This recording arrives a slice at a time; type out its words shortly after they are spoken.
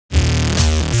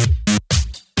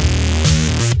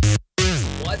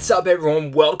up,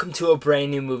 everyone? Welcome to a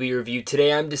brand new movie review.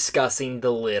 Today I'm discussing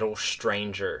The Little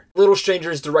Stranger. Little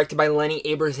Stranger is directed by Lenny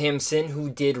Abrahamson, who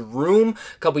did Room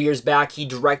a couple years back. He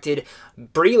directed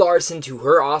Brie Larson to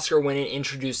her Oscar win and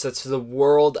introduced us to the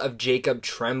world of Jacob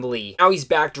Tremblay. Now he's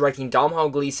back directing Domhnall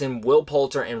Gleeson, Will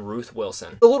Poulter, and Ruth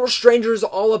Wilson. The Little Stranger is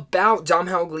all about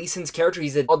Domhnall Gleeson's character.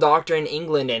 He's a doctor in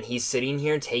England, and he's sitting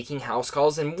here taking house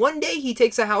calls, and one day he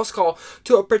takes a house call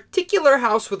to a particular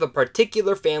house with a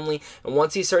particular family, and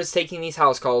once he starts taking these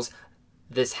house calls,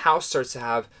 this house starts to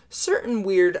have certain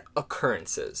weird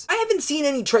occurrences. I haven't seen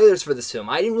any trailers for this film.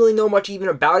 I didn't really know much even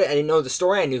about it. I didn't know the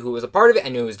story. I knew who was a part of it. I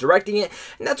knew who was directing it.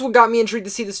 And that's what got me intrigued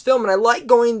to see this film. And I like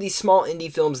going to these small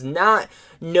indie films not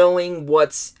knowing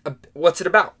what's it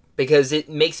about, because it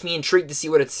makes me intrigued to see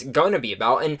what it's going to be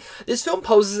about. And this film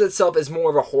poses itself as more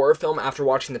of a horror film after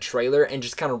watching the trailer and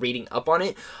just kind of reading up on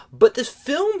it. But this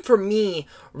film, for me,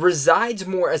 resides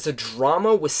more as a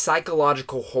drama with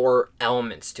psychological horror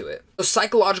elements to it. Those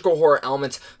psychological horror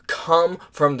elements come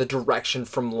from the direction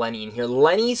from Lenny in here.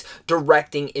 Lenny's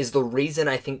directing is the reason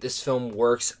I think this film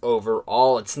works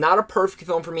overall. It's not a perfect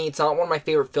film for me. It's not one of my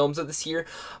favorite films of this year,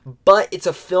 but it's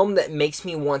a film that makes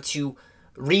me want to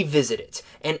revisit it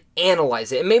and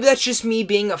analyze it. And maybe that's just me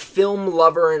being a film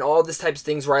lover and all this types of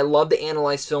things where I love to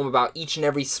analyze film about each and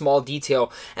every small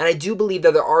detail. And I do believe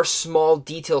that there are small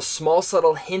details, small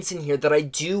subtle hints in here that I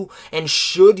do and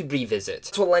should revisit.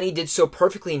 That's what Lenny did so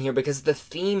perfectly in here, because the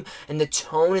theme and the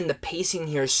tone and the pacing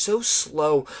here is so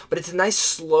slow, but it's a nice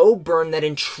slow burn that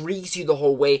intrigues you the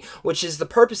whole way, which is the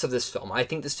purpose of this film. I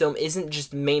think this film isn't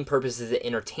just the main purpose is to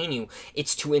entertain you,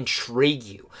 it's to intrigue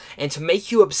you and to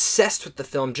make you obsessed with the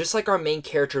film, just like our main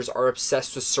characters are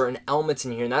obsessed with certain elements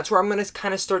in here. And that's where I'm going to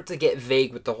kind of start to get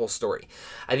vague with the whole story.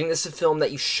 I think this is a film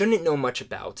that you shouldn't know much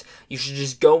about. You should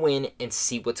just go in and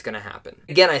see what's going to happen.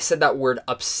 Again, I said that word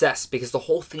obsessed because the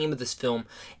whole theme of this film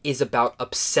is about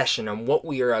obsession and what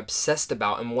we are obsessed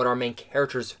about and what our main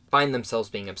characters find themselves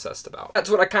being obsessed about. That's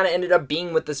what I kind of ended up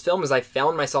being with this film, is I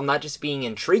found myself not just being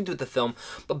intrigued with the film,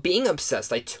 but being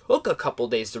obsessed. I took a couple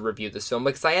days to review this film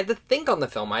because I had to think on the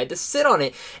film. I had to sit on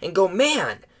it and go,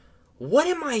 man, what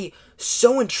am I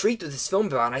so intrigued with this film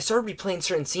about? And I started replaying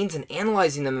certain scenes and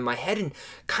analyzing them in my head and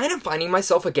kind of finding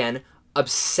myself again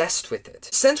obsessed with it.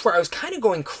 Sense where I was kind of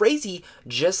going crazy,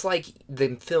 just like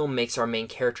the film makes our main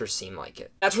character seem like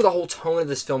it. That's where the whole tone of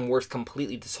this film works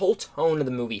completely. This whole tone of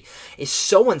the movie is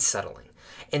so unsettling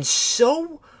and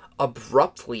so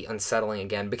abruptly unsettling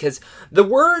again, because the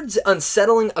words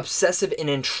unsettling, obsessive, and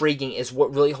intriguing is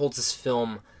what really holds this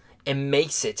film and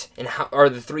makes it, and how are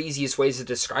the three easiest ways to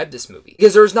describe this movie.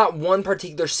 Because there's not one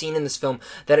particular scene in this film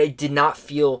that I did not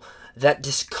feel that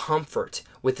discomfort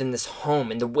within this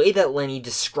home, and the way that Lenny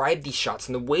described these shots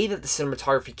and the way that the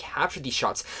cinematography captured these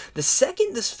shots. The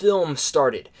second this film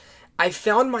started, I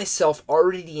found myself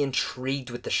already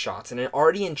intrigued with the shots and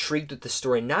already intrigued with the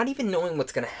story, not even knowing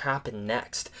what's going to happen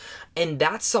next. And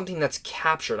that's something that's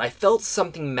captured. I felt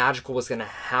something magical was going to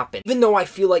happen. Even though I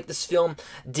feel like this film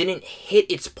didn't hit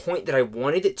its point that I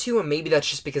wanted it to, and maybe that's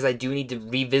just because I do need to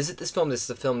revisit this film. This is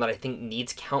a film that I think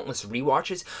needs countless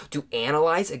rewatches to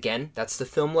analyze. Again, that's the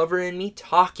film lover in me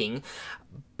talking,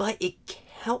 but it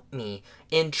helped me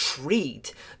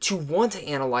intrigued to want to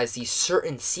analyze these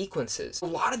certain sequences. A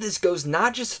lot of this goes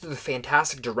not just through the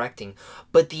fantastic directing,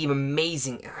 but the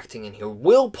amazing acting in here.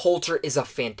 Will Poulter is a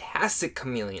fantastic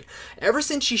chameleon. Ever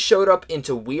since she showed up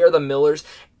into We Are the Millers,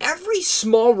 every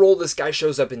small role this guy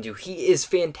shows up into, he is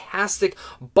fantastic,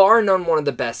 bar none one of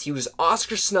the best. He was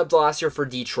Oscar snubbed last year for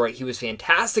Detroit. He was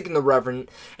fantastic in The Revenant,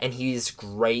 and he's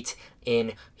great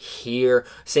in here.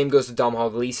 Same goes to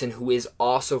Domhnall Gleeson, who is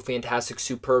also fantastic,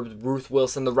 superb. Ruth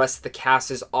Wilson, the rest of the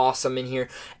cast is awesome in here.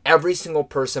 Every single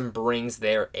person brings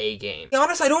their A game. To be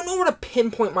honest, I don't know where to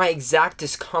pinpoint my exact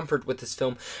discomfort with this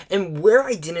film and where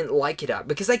I didn't like it at,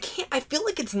 because I feel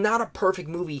like it's not a perfect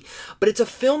movie, but it's a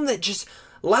film that just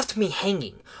left me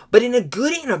hanging, but in a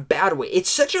good and a bad way. It's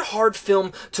such a hard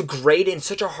film to grade and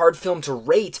such a hard film to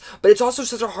rate, but it's also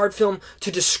such a hard film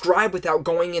to describe without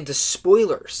going into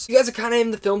spoilers. You guys are kind of in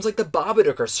the films like The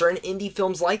Babadook or certain indie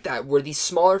films like that, where these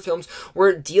smaller films where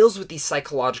it deals with these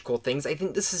psychological things. I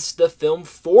think this is the film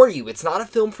for you. It's not a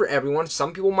film for everyone.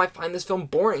 Some people might find this film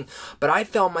boring, but I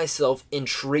found myself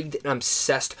intrigued and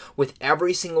obsessed with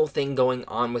every single thing going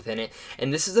on within it.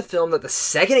 And this is a film that the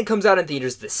second it comes out in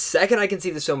theaters, the second I can see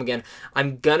see this film again,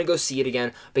 I'm gonna go see it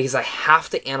again because I have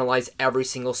to analyze every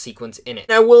single sequence in it.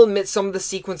 And I will admit some of the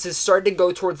sequences started to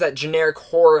go towards that generic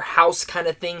horror house kind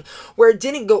of thing, where it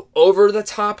didn't go over the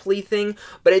top-ly thing,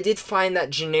 but I did find that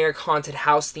generic haunted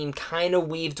house theme kind of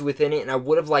weaved within it, and I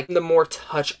would have liked the more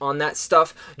touch on that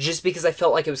stuff just because I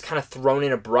felt like it was kind of thrown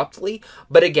in abruptly.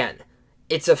 But again,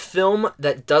 it's a film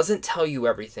that doesn't tell you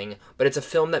everything, but it's a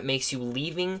film that makes you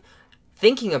leaving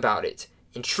thinking about it,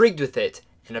 intrigued with it,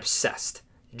 and obsessed.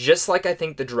 Just like I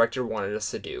think the director wanted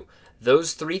us to do.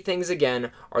 Those three things, again,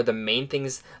 are the main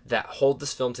things that hold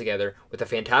this film together, with a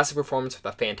fantastic performance,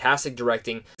 with a fantastic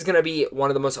directing. This is going to be one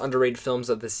of the most underrated films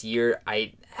of this year.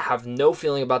 I have no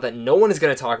feeling about that. No one is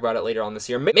going to talk about it later on this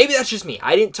year. Maybe that's just me.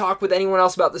 I didn't talk with anyone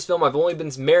else about this film. I've only been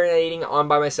marinating on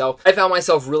by myself. I found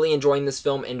myself really enjoying this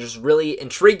film and just really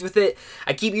intrigued with it.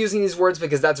 I keep using these words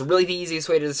because that's really the easiest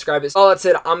way to describe it. So all that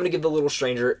said, I'm going to give The Little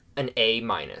Stranger an A-.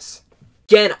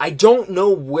 Again, I don't know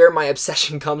where my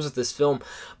obsession comes with this film,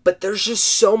 but there's just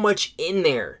so much in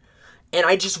there. And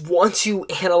I just want to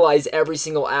analyze every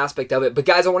single aspect of it. But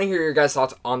guys, I want to hear your guys'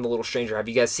 thoughts on The Little Stranger. Have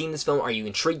you guys seen this film? Are you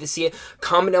intrigued to see it?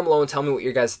 Comment down below and tell me what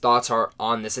your guys' thoughts are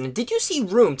on this. And did you see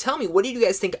Room? Tell me, what did you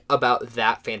guys think about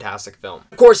that fantastic film?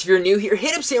 Of course, if you're new here,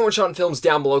 hit up Sandwich on Films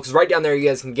down below, because right down there you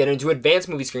guys can get into advanced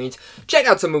movie screens, check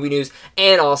out some movie news,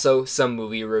 and also some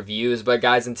movie reviews. But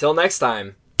guys, until next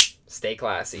time, stay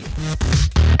classy.